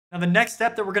Now, the next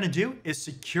step that we're going to do is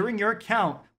securing your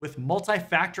account with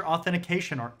multi-factor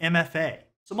authentication, or MFA.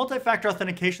 So multi-factor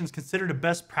authentication is considered a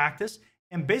best practice.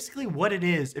 And basically what it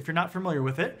is, if you're not familiar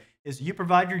with it, is you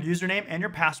provide your username and your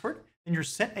password, then you're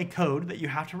sent a code that you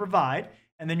have to provide,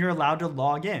 and then you're allowed to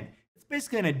log in. It's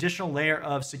basically an additional layer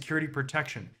of security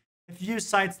protection. If you use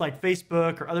sites like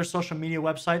Facebook or other social media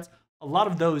websites, a lot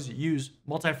of those use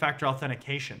multi-factor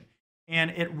authentication.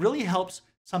 And it really helps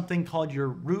something called your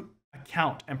root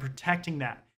account and protecting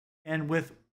that. And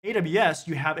with AWS,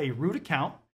 you have a root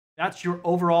account. That's your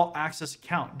overall access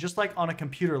account, just like on a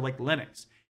computer like Linux.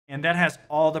 And that has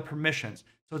all the permissions.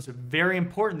 So it's very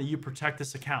important that you protect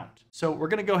this account. So we're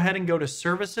going to go ahead and go to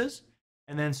Services,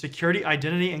 and then Security,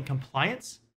 Identity, and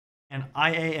Compliance, and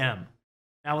IAM.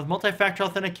 Now with multi-factor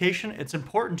authentication, it's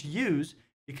important to use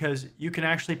because you can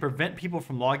actually prevent people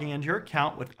from logging into your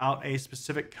account without a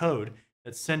specific code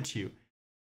that's sent to you.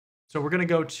 So we're going to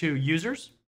go to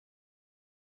Users,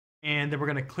 and then we're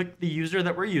going to click the user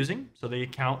that we're using, so the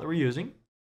account that we're using,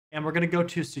 and we're going to go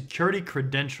to Security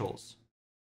Credentials.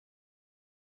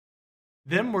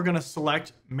 Then we're going to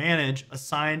select Manage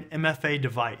Assigned MFA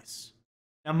Device.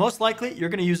 Now, most likely, you're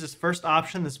going to use this first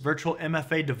option, this virtual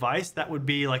MFA device. That would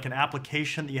be like an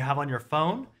application that you have on your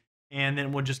phone, and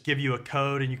then we'll just give you a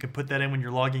code, and you can put that in when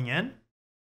you're logging in.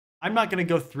 I'm not going to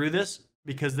go through this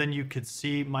because then you could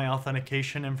see my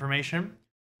authentication information,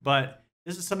 but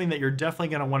this is something that you're definitely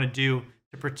going to want to do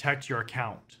to protect your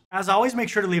account. As always, make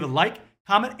sure to leave a like,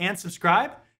 comment, and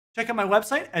subscribe. Check out my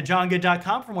website at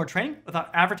johngood.com for more training without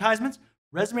advertisements,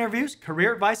 resume reviews,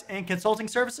 career advice, and consulting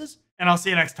services. And I'll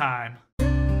see you next time.